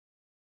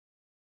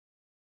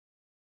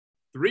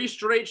Three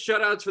straight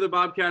shutouts for the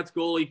Bobcats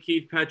goalie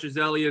Keith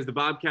Petruzzelli as the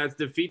Bobcats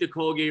defeat the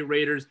Colgate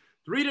Raiders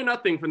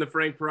 3-0 from the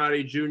Frank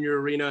Perotti Jr.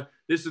 Arena.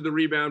 This is the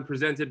Rebound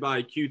presented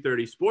by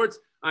Q30 Sports.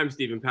 I'm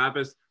Steven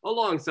Pappas,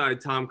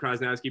 alongside Tom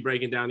Krosnowski,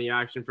 breaking down the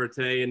action for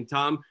today. And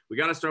Tom, we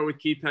got to start with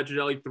Keith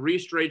Petruzzelli. Three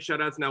straight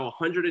shutouts, now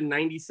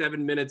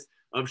 197 minutes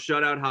of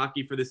shutout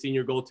hockey for the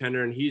senior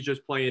goaltender, and he's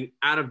just playing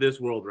out of this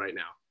world right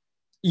now.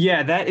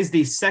 Yeah, that is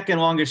the second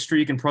longest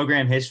streak in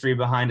program history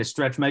behind a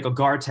stretch Michael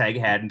Gartag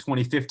had in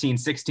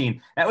 2015-16.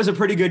 That was a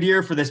pretty good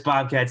year for this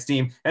Bobcats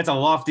team. That's a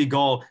lofty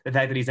goal, the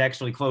fact that he's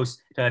actually close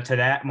to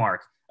that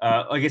mark.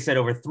 Like I said,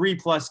 over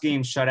 3+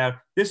 games shutout.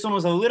 This one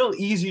was a little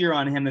easier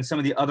on him than some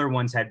of the other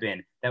ones had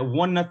been. That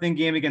 1-0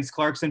 game against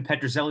Clarkson,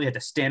 Petruzzelli had to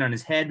stand on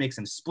his head, make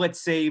some split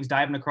saves,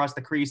 diving across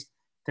the crease.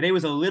 Today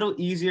was a little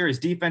easier. His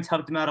defense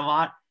helped him out a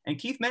lot. And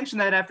Keith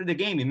mentioned that after the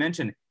game. He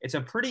mentioned it's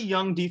a pretty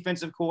young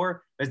defensive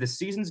core. As the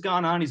season's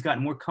gone on, he's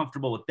gotten more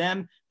comfortable with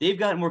them. They've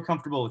gotten more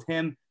comfortable with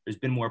him. There's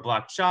been more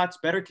blocked shots,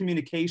 better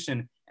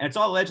communication, and it's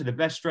all led to the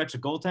best stretch of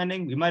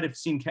goaltending we might have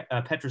seen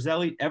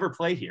Petruzzelli ever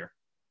play here.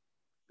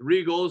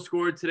 3 goals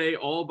scored today,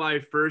 all by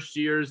first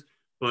years,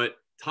 but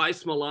Ty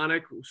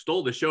Smolanic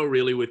stole the show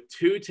really with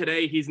 2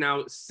 today. He's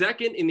now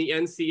second in the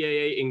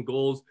NCAA in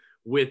goals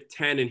with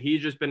 10, and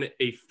he's just been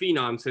a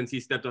phenom since he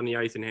stepped on the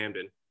ice in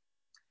Hamden.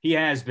 He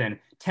has been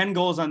 10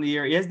 goals on the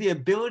year. He has the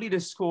ability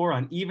to score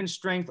on even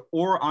strength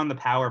or on the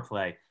power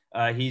play.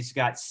 He's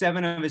got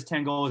 7 of his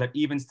 10 goals at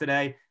evens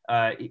today.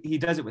 He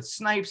does it with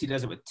snipes. He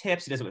does it with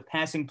tips. He does it with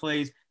passing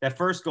plays. That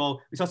first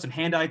goal, we saw some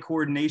hand-eye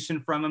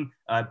coordination from him,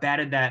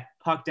 batted that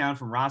puck down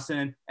from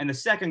Rossinen. And the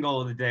second goal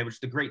of the day, which is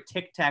the great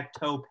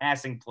tic-tac-toe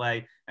passing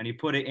play, and he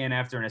put it in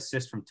after an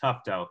assist from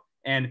Tufto.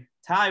 And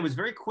Ty was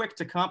very quick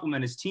to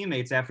compliment his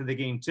teammates after the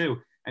game, too.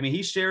 I mean,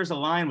 he shares a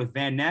line with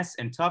Van Ness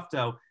and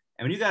Tufto.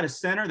 And when you got a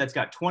center that's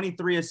got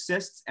 23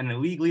 assists and a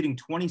league-leading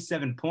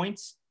 27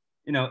 points,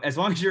 you know, as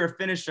long as you're a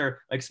finisher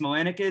like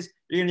Smolanic is,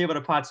 you're going to be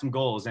able to pot some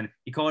goals. And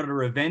he called it a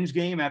revenge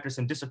game after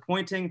some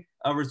disappointing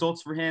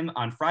results for him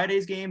on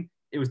Friday's game.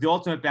 It was the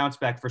ultimate bounce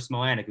back for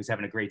Smolanic, who's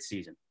having a great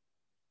season.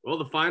 Well,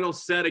 the final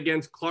set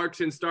against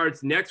Clarkson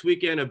starts next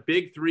weekend, a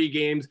big 3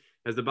 games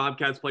as the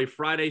Bobcats play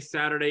Friday,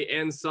 Saturday,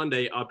 and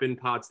Sunday up in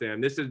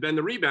Potsdam. This has been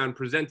The Rebound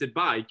presented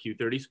by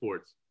Q30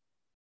 Sports.